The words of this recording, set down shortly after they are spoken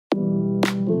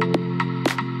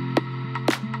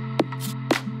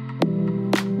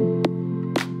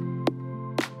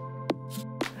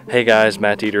Hey guys,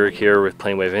 Matt Dieterich here with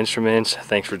PlaneWave Instruments.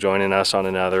 Thanks for joining us on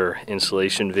another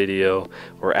installation video.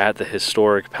 We're at the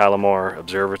historic Palomar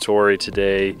Observatory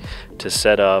today to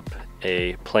set up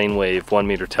a PlaneWave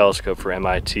 1-meter telescope for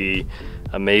MIT.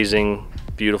 Amazing,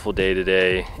 beautiful day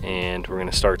today, and we're going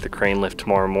to start the crane lift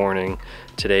tomorrow morning.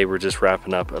 Today we're just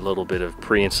wrapping up a little bit of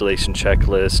pre-installation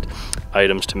checklist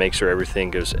items to make sure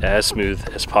everything goes as smooth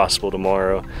as possible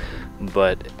tomorrow.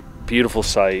 But beautiful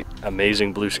sight,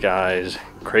 amazing blue skies,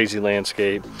 crazy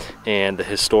landscape, and the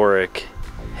historic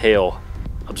Hale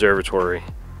Observatory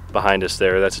behind us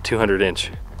there. That's a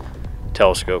 200-inch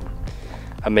telescope.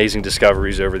 Amazing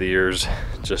discoveries over the years,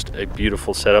 just a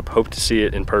beautiful setup. Hope to see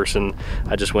it in person.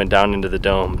 I just went down into the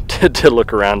dome to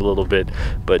look around a little bit,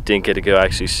 but didn't get to go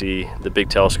actually see the big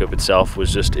telescope itself.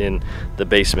 Was just in the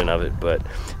basement of it. But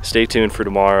stay tuned for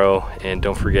tomorrow, and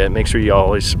don't forget, make sure you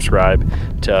always subscribe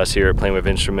to us here at PlaneWave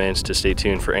Instruments to stay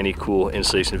tuned for any cool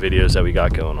installation videos that we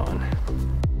got going on.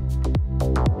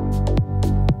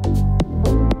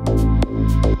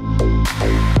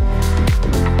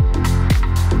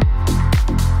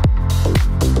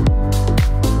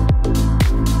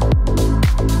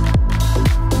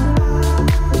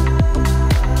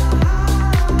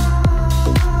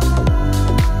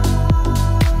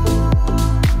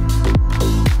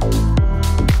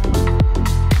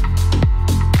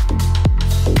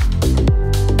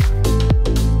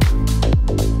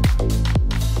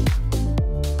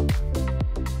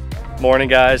 Morning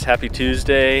guys, happy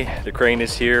Tuesday. The crane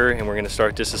is here and we're going to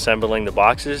start disassembling the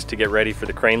boxes to get ready for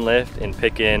the crane lift and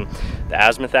pick in the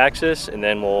azimuth axis, and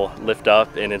then we'll lift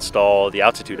up and install the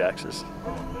altitude axis.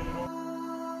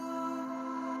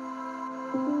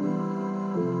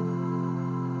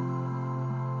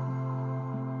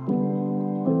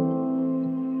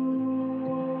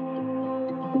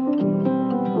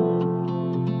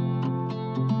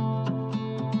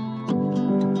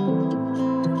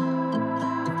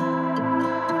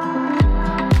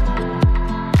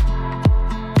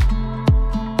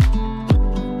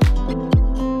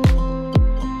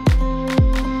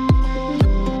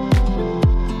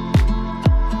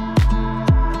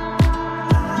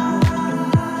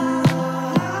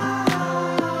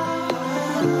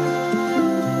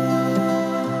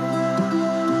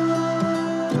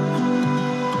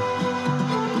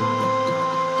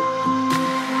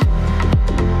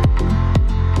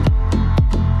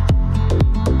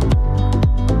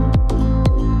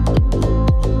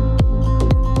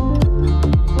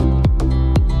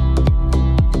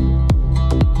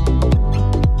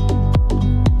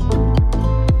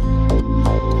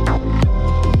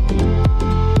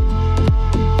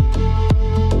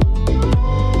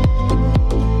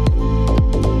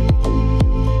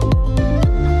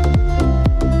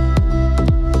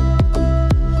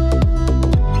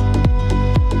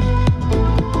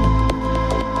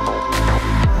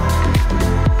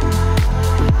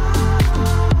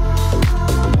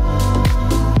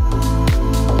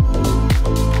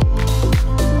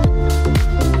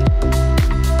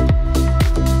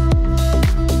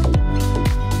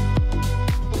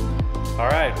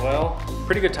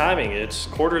 Pretty good timing. It's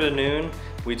 1:45.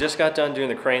 We just got done doing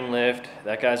the crane lift.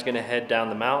 That guy's gonna head down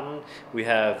the mountain. We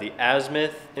have the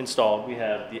azimuth installed. We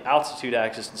have the altitude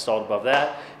axis installed above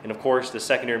that. And of course, the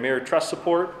secondary mirror truss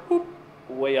support, whoop,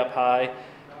 way up high.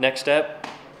 Next step,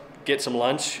 get some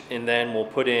lunch, and then we'll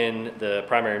put in the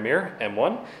primary mirror,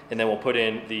 M1, and then we'll put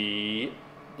in the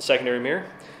secondary mirror,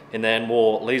 and then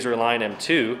we'll laser align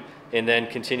M2, and then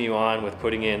continue on with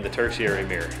putting in the tertiary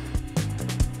mirror.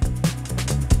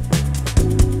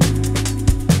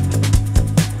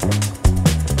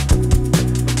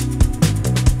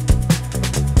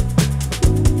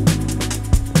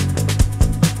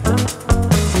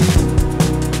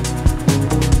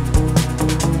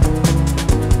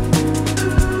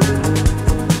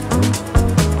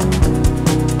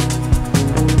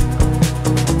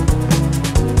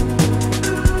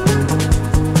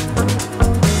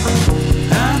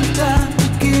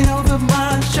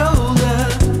 Show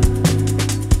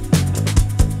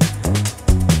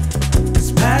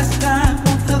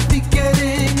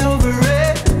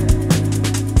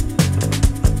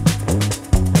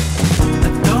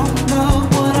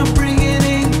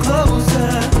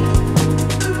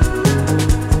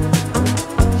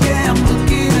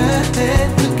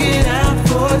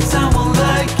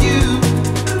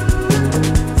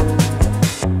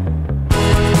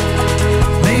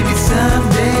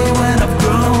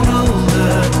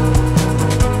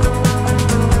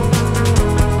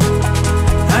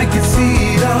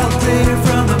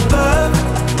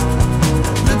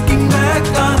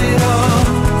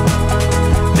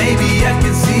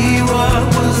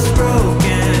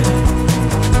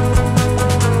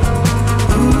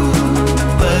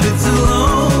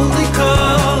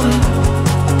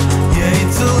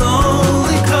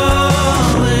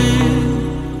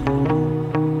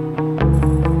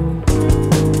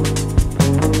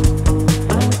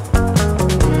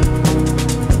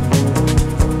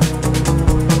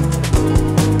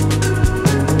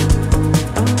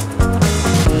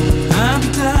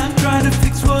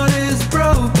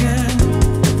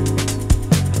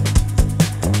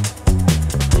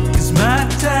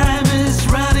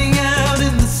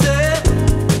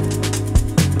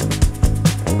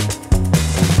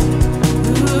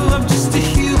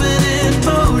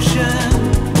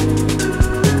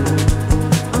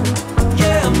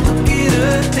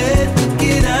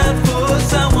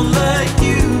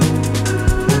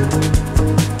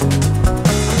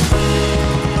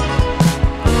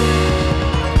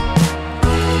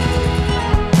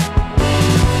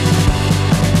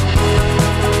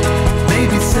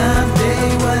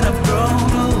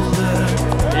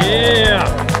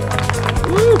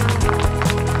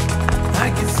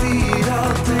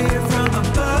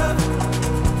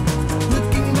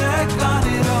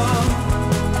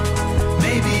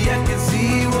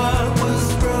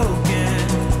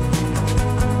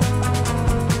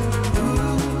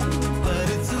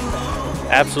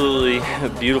Absolutely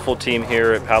beautiful team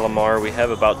here at Palomar. We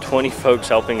have about 20 folks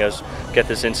helping us get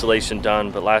this installation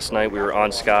done, but last night we were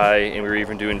on sky and we were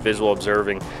even doing visual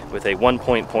observing with a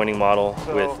 1-point pointing model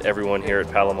with everyone here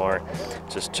at Palomar,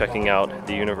 just checking out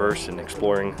the universe and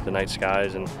exploring the night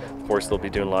skies. And of course they'll be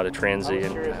doing a lot of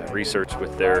transient research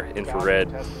with their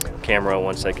infrared camera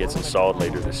once that gets installed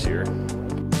later this year.